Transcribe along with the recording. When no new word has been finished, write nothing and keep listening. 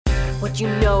Would you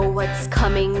know what's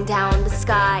coming down the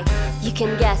sky? You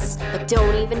can guess, but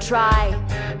don't even try.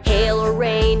 Hail or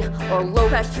rain, or low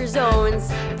pressure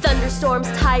zones, thunderstorms,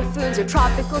 typhoons, or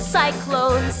tropical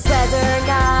cyclones. Whether or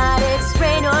not it's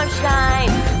rain or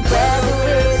shine, weather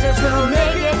wizards will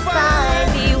make it fine.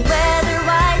 Be weather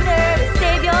wiser to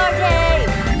save your day.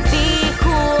 Be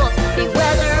cool, be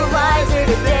weather wiser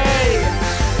today.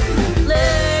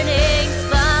 Learning's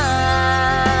fun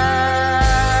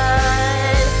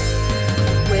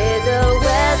with a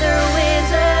weather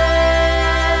wizard.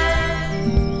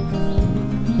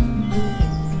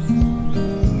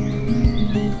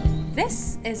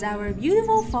 This is our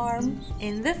beautiful farm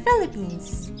in the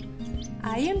Philippines.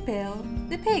 I am Pil,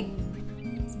 the pig.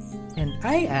 And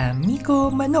I am Mico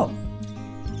Manok.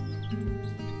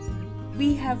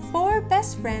 We have 4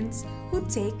 best friends who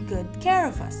take good care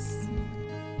of us.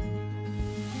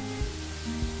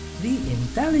 The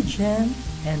intelligent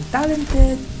and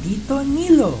talented Tito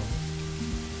Nilo.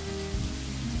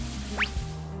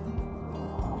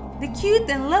 The cute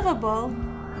and lovable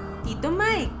Tito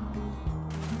Mike.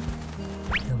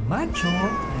 The macho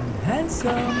and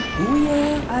handsome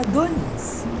Kuya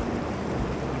Adonis.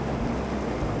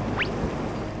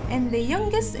 And the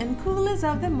youngest and coolest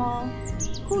of them all,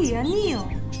 Kuya Neil.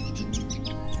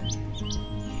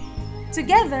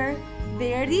 Together,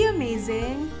 they are the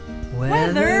amazing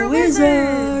Weather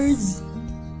Wizards!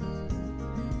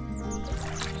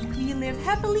 We live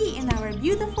happily in our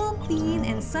beautiful, clean,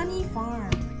 and sunny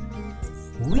farm.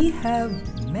 We have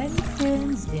many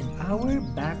friends in our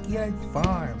backyard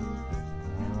farm.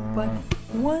 But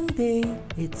one day,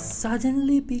 it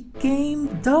suddenly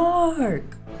became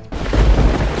dark.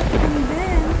 And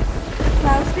then, the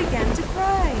clouds began to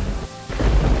cry.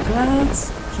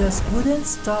 Clouds just wouldn't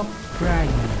stop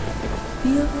crying.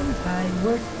 Pil and I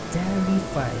were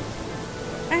terrified.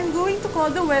 I'm going to call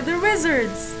the Weather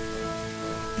Wizards.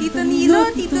 Tito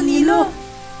Nilo, Tito Nilo,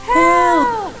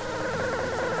 help!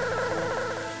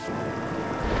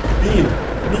 Pil,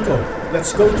 Mico,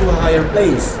 let's go to a higher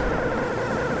place.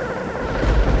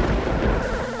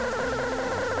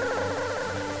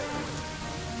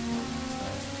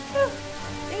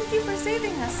 Thank you for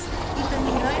saving us, Tito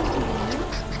Nilo and Kuya.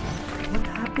 What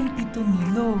happened, Tito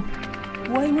Nilo?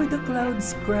 Why were the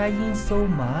clouds crying so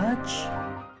much?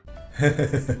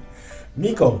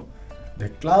 Mico, the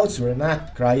clouds were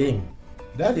not crying.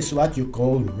 That is what you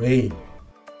call rain.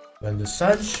 When the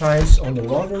sun shines on the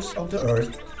waters of the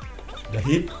earth, the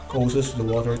heat causes the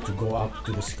water to go up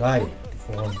to the sky to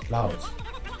form clouds.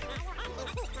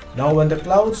 Now when the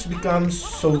clouds become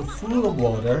so full of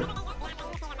water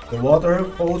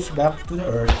falls back to the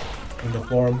earth in the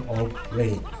form of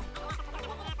rain.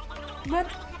 But,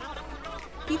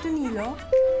 Tito Nilo,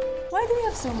 why do we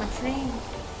have so much rain?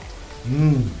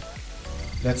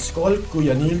 Let's call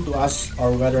Kuya Neil to ask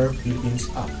our WeatherPhilippines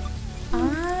app.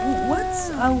 What's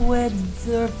a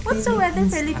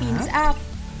WeatherPhilippines app?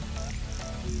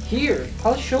 Here,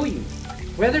 I'll show you.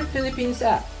 WeatherPhilippines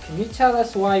app. Can you tell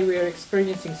us why we are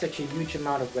experiencing such a huge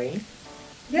amount of rain?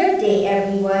 Good day,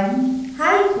 everyone.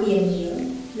 Hi, Kuya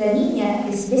Neil. La Niña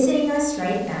is visiting us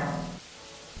right now.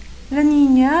 La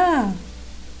Niña.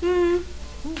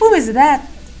 Who is that?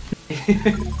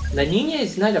 La Niña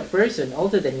is not a person,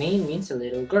 although the name means a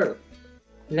little girl.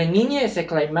 La Niña is a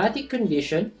climatic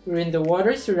condition wherein the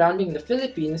water surrounding the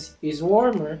Philippines is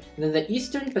warmer than the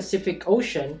eastern Pacific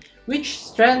Ocean, which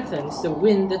strengthens the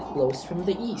wind that blows from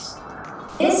the east.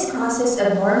 This causes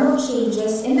abnormal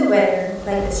changes in the weather,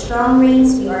 like the strong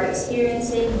rains we are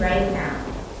experiencing right now.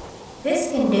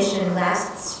 This condition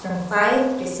lasts from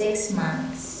 5 to 6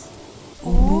 months.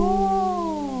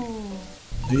 Oh!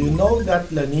 Do you know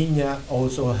that La Niña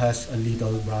also has a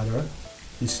little brother?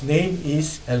 His name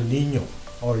is El Niño,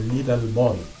 or little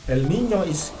boy. El Niño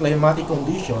is climatic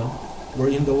condition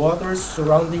wherein the waters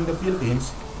surrounding the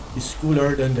Philippines is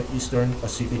cooler than the eastern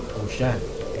Pacific Ocean,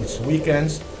 which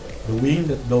weakens the wind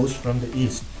that blows from the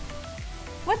east.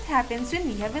 What happens when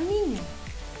we have El Niño?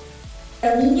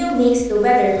 El Niño makes the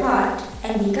weather hot,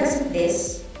 and because of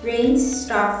this, rains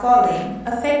stop falling,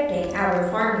 affecting our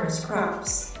farmers'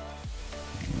 crops.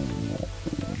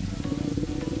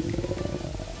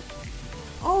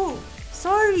 Oh,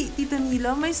 sorry, Tito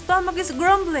Nilo. My stomach is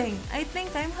grumbling. I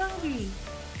think I'm hungry.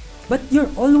 But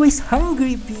you're always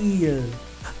hungry, Pil.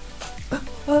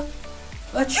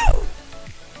 Achoo!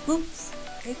 Oops,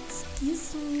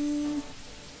 excuse me.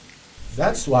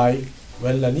 That's why,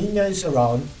 when La Niña is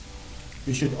around,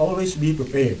 you should always be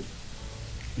prepared.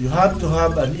 You have to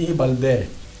have an Bldg,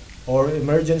 or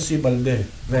emergency Bldg,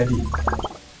 ready.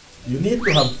 You need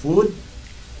to have food,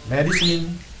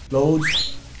 medicine,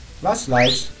 clothes,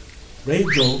 flashlights,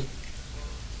 radio,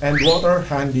 and water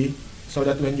handy so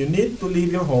that when you need to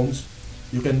leave your homes,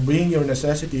 you can bring your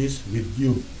necessities with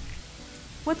you.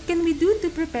 What can we do to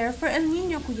prepare for El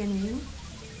Niño, Kuya Neil?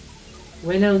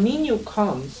 When El Niño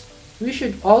comes, we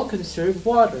should all conserve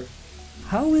water.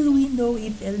 How will we know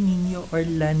if El Niño or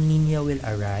La Niña will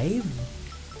arrive?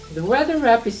 The weather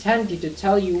app is handy to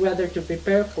tell you whether to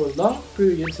prepare for long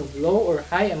periods of low or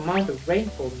high amount of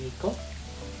rainfall, Mico.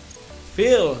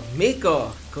 Pil,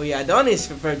 Mico, Kuya Adonis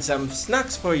prepared some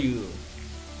snacks for you.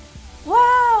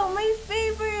 Wow, my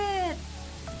favorite!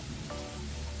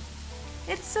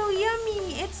 It's so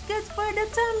yummy! It's good for the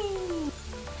tummy!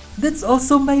 That's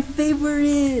also my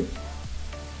favorite!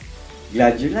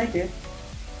 Glad you like it.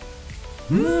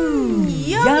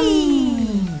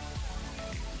 Yummy!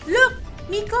 Look,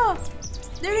 Mico!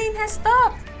 The rain has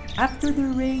stopped! After the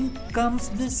rain comes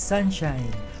the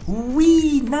sunshine.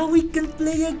 Now we can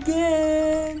play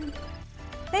again!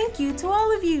 Thank you to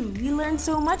all of you. We learned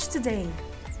so much today.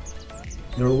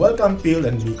 You're welcome, Pil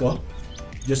and Mico.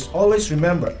 Just always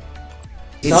remember,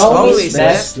 It's always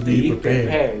best to be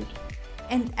prepared.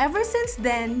 And ever since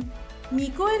then,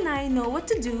 Mico and I know what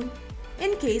to do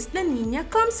in case La Niña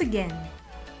comes again.